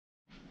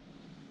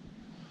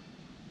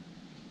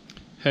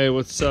Hey,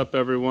 what's up,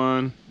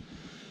 everyone?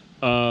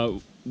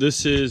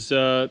 This is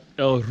El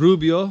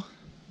Rubio.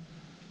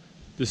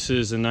 This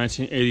is a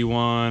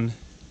 1981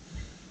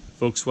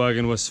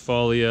 Volkswagen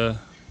Westfalia.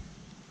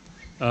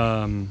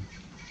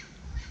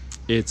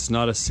 It's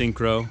not a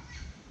synchro.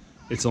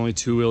 It's only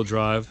two-wheel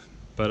drive,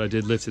 but I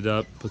did lift it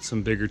up, put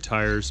some bigger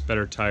tires,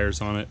 better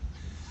tires on it.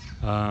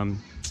 It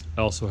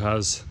also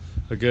has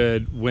a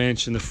good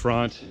winch in the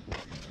front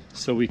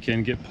so we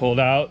can get pulled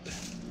out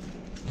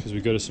because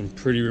we go to some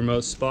pretty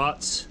remote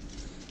spots,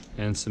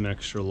 and some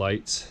extra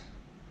lights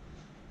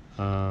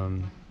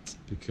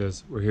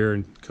because we're here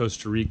in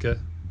Costa Rica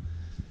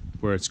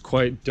where it's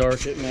quite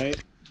dark at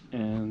night.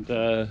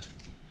 And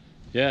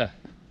yeah,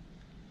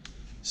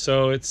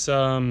 so it's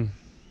been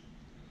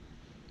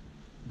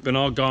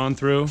all gone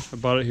through. I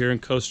bought it here in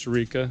Costa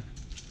Rica.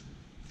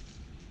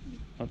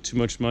 Not too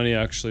much money,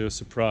 actually. I was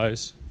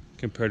surprised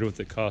compared to what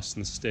it costs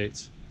in the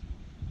States.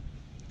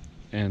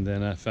 And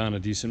then I found a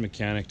decent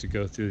mechanic to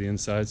go through the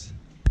insides,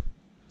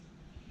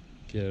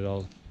 get it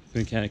all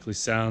mechanically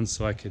sound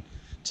so I could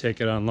take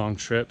it on long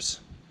trips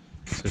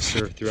to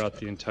serve throughout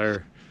the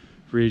entire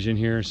region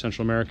here in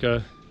Central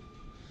America.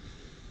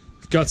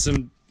 Got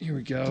some, here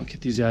we go, get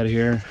these out of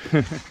here.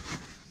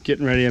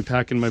 Getting ready,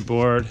 unpacking my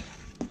board.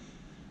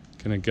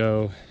 Gonna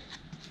go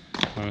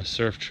on a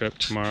surf trip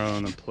tomorrow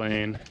on a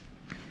plane.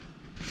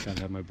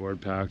 Gotta have my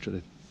board packed or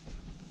they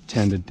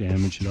tend to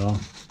damage it all.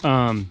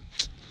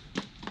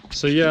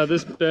 So yeah,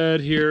 this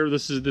bed here,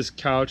 this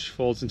couch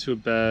folds into a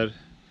bed.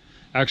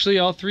 Actually,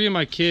 all three of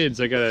my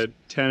kids, I got a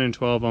 10 and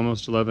 12,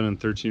 almost 11 and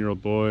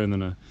 13-year-old boy, and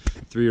then a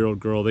 3-year-old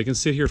girl. They can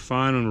sit here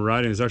fine when we're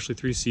riding. There's actually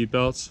 3 seat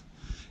belts,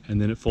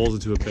 and then it folds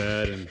into a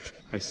bed, and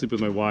I sleep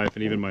with my wife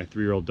and even my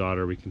 3-year-old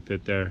daughter. We can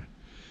fit there.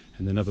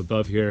 And then up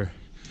above here,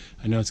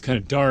 I know it's kind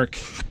of dark,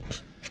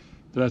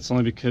 but that's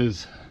only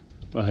because,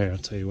 well, here, I'll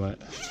tell you what.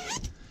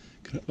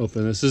 Gonna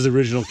open this. This is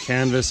original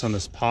canvas on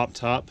this pop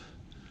top.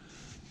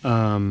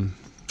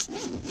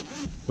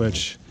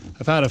 Which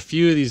I've had a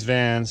few of these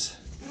vans,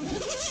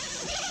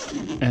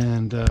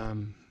 and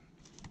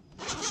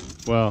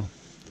well,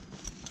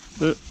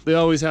 they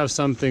always have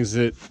some things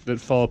that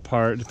fall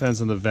apart. It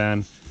depends on the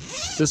van.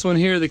 This one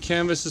here, the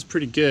canvas is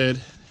pretty good.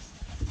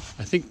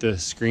 I think the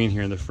screen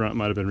here in the front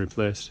might have been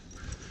replaced,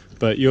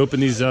 but you open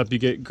these up, you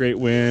get great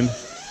wind.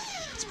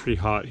 It's pretty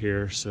hot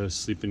here, so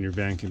sleep in your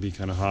van can be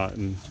kind of hot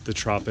in the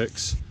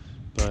tropics.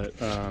 But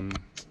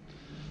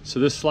so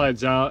this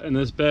slides out, and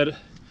this bed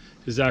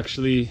is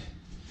actually,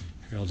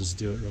 here, I'll just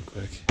do it real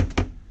quick,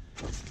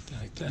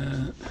 like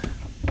that.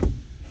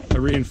 I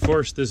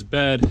reinforced this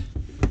bed,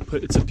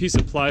 it's a piece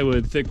of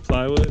plywood, thick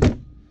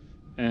plywood,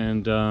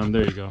 and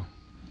there you go.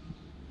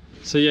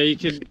 So yeah, you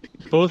could,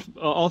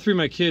 all three of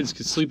my kids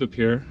could sleep up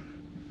here,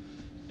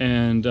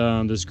 and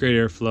there's great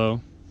airflow.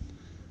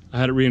 I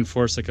had it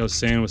reinforced, like I was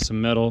saying, with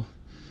some metal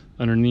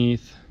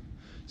underneath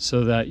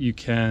so that you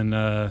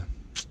can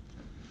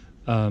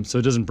so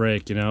it doesn't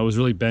break, you know. It was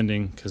really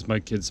bending because my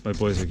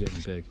boys are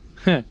getting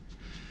big.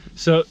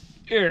 So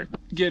here,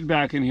 getting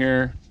back in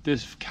here,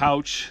 this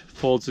couch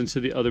folds into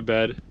the other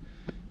bed,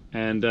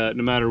 and no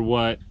matter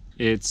what,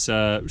 it's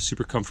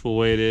super comfortable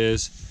the way it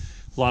is.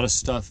 A lot of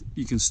stuff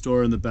you can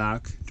store in the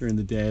back during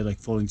the day, like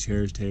folding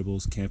chairs,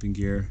 tables, camping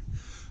gear.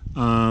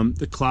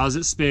 The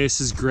closet space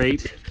is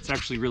great. It's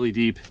actually really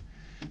deep.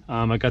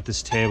 I got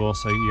this table,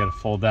 so you gotta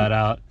fold that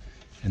out,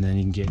 and then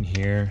you can get in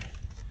here.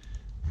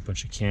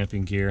 Bunch of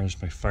camping gear.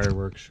 There's my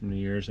fireworks from New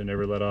Year's I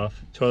never let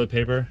off. Toilet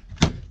paper.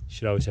 You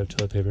should always have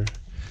toilet paper.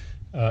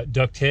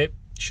 Duct tape.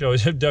 You should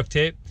always have duct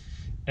tape.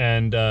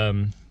 And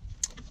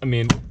I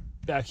mean,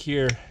 back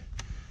here,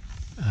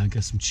 I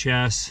got some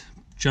chests,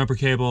 jumper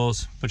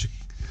cables, bunch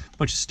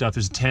of stuff.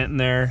 There's a tent in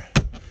there.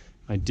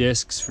 My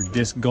discs for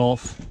disc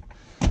golf.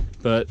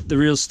 But the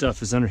real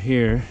stuff is under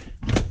here,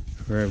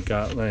 where I've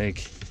got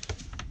like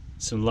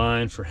some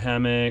line for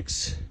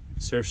hammocks,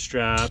 surf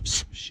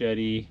straps,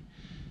 machete,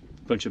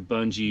 bunch of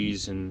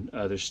bungees and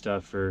other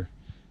stuff for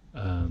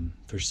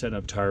setting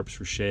up tarps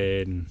for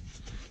shade. And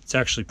it's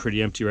actually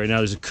pretty empty right now.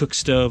 There's a cook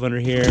stove under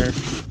here,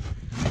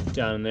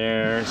 down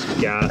there,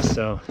 some gas.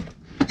 So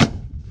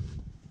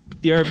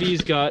the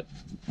RV's got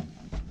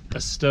a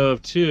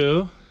stove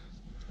too.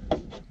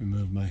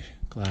 Remove my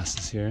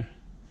glasses here,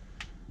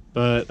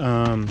 but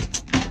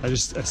I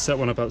set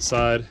one up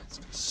outside. It's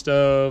got a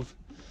stove,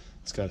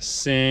 it's got a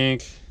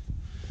sink,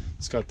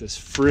 it's got this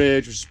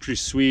fridge, which is pretty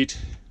sweet.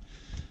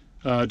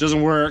 It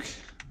doesn't work.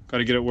 Got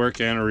to get it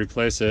working or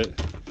replace it.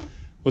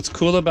 What's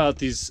cool about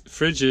these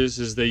fridges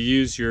is they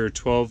use your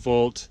 12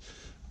 volt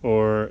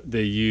or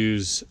they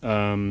use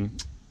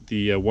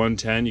the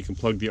 110. You can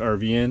plug the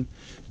RV in,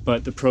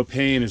 but the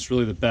propane is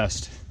really the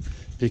best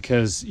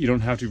because you don't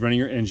have to be running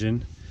your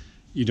engine.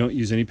 You don't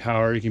use any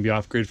power. You can be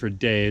off grid for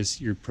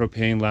days. Your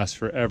propane lasts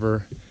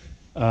forever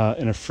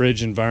in a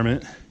fridge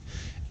environment.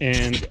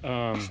 And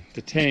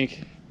the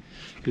tank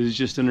is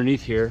just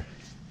underneath here.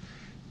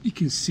 You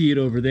can see it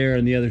over there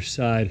on the other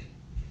side.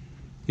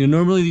 You know,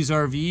 normally these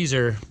RVs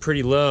are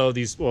pretty low.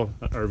 Well,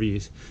 not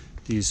RVs,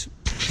 these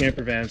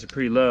camper vans are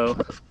pretty low.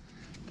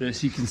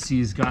 This, you can see,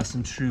 has got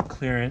some true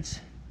clearance.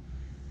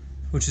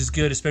 which is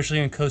good, especially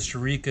in Costa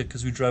Rica,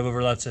 because we drive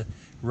over lots of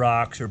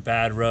rocks or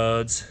bad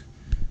roads,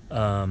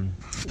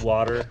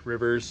 water,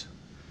 rivers,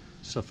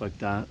 stuff like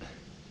that.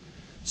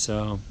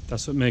 So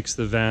that's what makes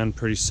the van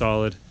pretty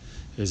solid,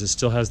 is it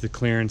still has the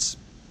clearance.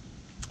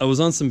 I was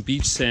on some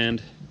beach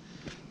sand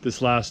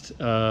this last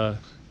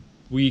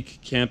week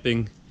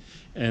camping,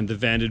 and the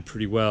van did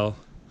pretty well,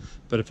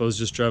 but if I was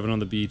just driving on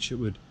the beach, it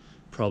would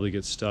probably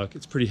get stuck.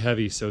 It's pretty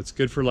heavy, so it's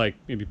good for like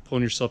maybe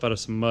pulling yourself out of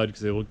some mud,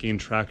 because it will gain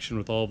traction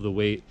with all of the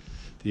weight,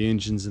 the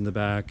engines in the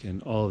back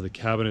and all of the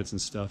cabinets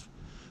and stuff.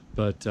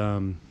 But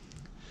the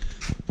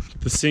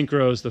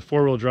synchros, the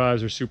four-wheel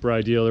drives, are super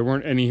ideal. There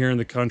weren't any here in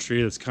the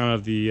country. That's kind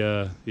of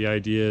the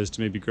idea, is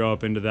to maybe grow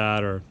up into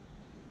that, or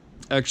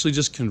actually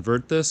just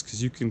convert this,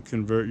 because you can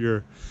convert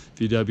your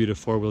VW to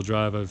four-wheel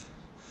drive. I've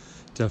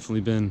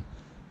definitely been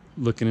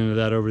looking into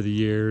that over the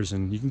years,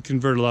 and you can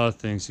convert a lot of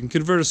things. You can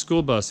convert a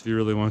school bus if you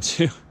really want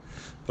to,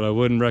 but I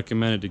wouldn't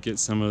recommend it to get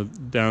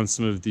down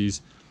some of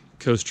these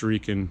Costa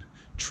Rican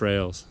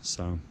trails.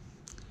 So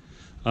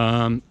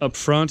up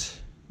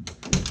front,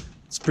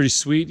 it's pretty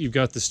sweet. You've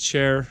got this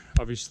chair.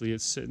 Obviously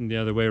it's sitting the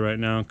other way right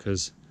now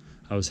because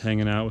I was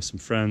hanging out with some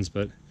friends,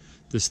 but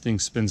this thing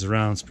spins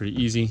around. It's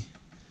pretty easy,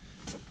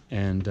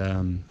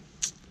 and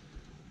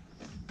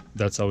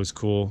that's always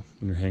cool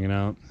when you're hanging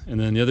out. And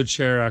then the other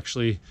chair,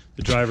 actually,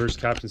 the driver's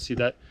captain seat,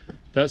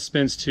 that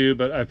spins too,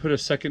 but I put a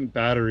second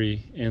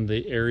battery in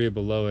the area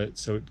below it,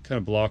 so it kind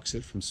of blocks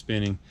it from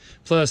spinning.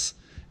 Plus,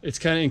 it's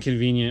kind of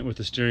inconvenient with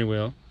the steering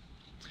wheel,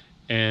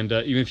 and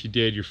even if you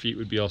did, your feet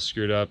would be all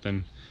screwed up.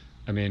 And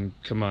I mean,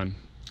 come on,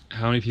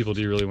 how many people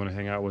do you really want to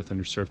hang out with on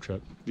your surf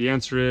trip? The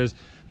answer is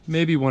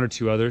maybe one or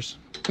two others.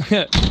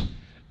 I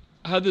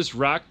had this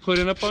rack put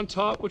in up on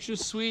top, which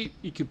is sweet.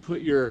 You could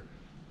put your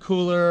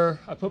cooler.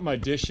 I put my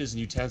dishes and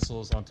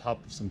utensils on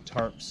top of some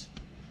tarps,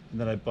 and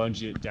then I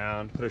bungee it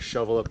down, put a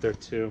shovel up there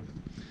too.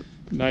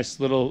 Nice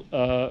little,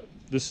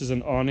 this is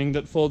an awning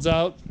that folds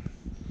out.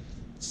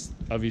 It's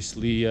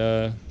obviously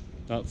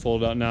not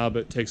folded out now,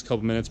 but it takes a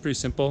couple minutes, pretty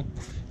simple.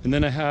 And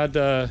then I had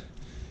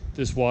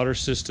this water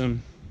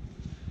system.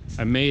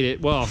 I made it,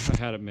 well, I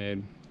had it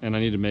made, and I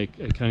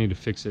kind of need to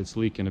fix it. It's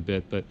leaking a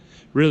bit, but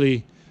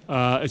really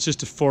it's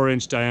just a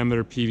 4-inch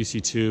diameter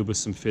PVC tube with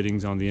some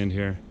fittings on the end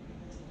here.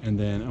 And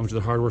then I went to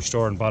the hardware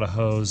store and bought a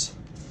hose,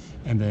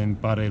 and then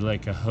bought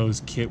a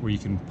hose kit where you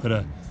can put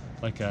a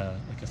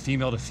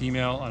female to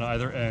female on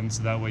either end,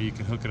 so that way you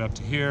can hook it up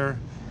to here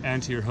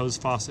and to your hose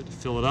faucet to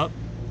fill it up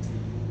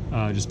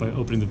just by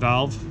opening the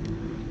valve.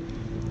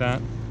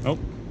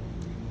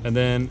 And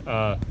then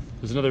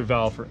there's another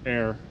valve for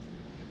air,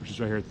 which is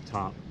right here at the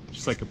top,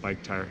 just like a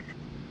bike tire.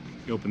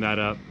 You open that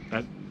up,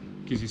 that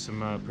gives you some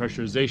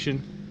pressurization,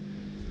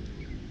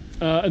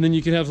 and then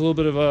you can have a little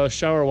bit of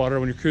shower water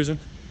when you're cruising.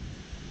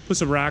 Put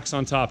some racks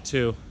on top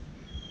too,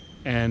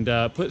 and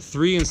put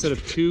 3 instead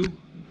of 2,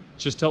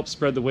 just to help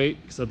spread the weight,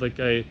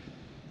 because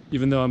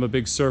even though I'm a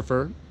big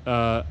surfer,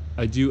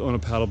 I do own a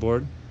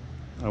paddleboard.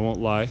 I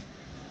won't lie.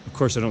 Of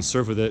course I don't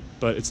surf with it,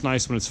 but it's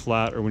nice when it's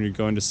flat, or when you're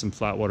going to some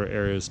flat water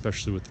areas,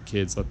 especially with the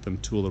kids, let them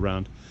tool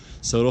around.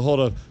 So it'll hold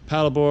a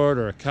paddleboard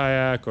or a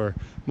kayak or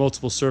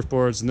multiple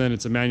surfboards, and then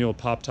it's a manual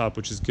pop top,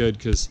 which is good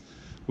because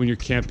when you're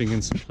camping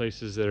in some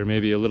places that are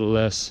maybe a little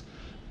less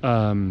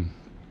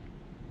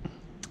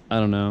I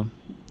don't know,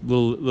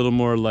 little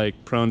more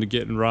like prone to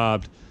getting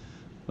robbed.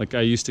 Like I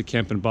used to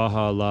camp in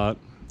Baja a lot,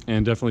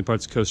 and definitely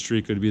parts of Costa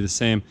Rica would be the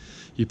same.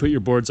 You put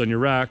your boards on your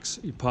racks,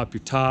 you pop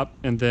your top,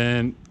 and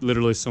then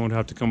literally someone would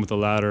have to come with a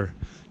ladder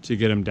to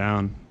get them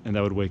down, and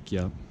that would wake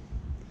you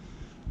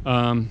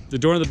up. The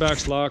door in the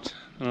back's locked.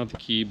 I don't have the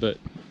key, but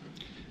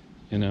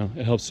you know,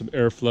 it helps some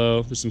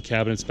airflow. There's some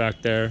cabinets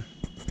back there.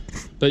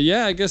 But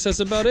yeah, I guess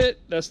that's about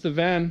it. That's the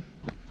van.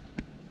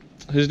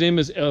 His name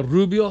is El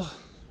Rubio.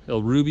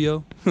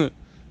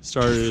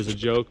 Started as a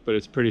joke, but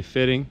it's pretty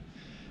fitting.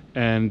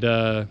 And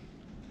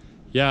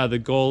yeah, the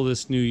goal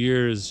this new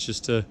year is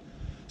just to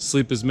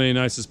sleep as many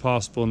nights as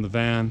possible in the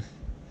van,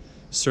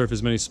 surf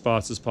as many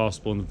spots as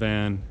possible in the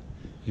van,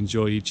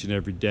 enjoy each and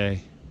every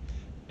day,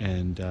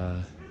 and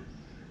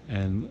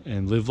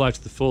live life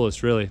to the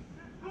fullest, really.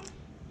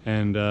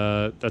 And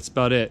that's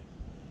about it.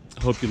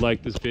 I hope you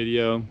liked this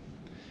video.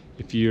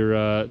 If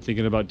you're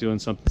thinking about doing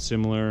something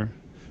similar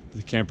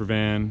with a camper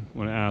van,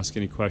 want to ask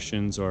any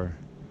questions, or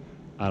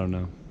I don't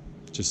know,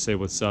 just say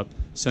what's up,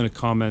 send a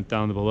comment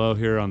down below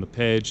here on the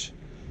page.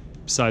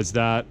 Besides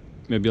that,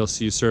 maybe I'll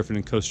see you surfing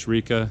in Costa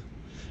Rica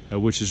at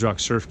Witches Rock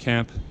Surf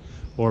Camp,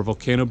 or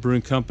Volcano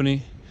Brewing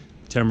Company,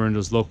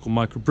 Tamarindo's local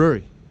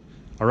microbrewery.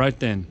 All right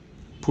then,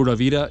 pura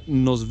vida,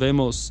 nos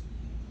vemos.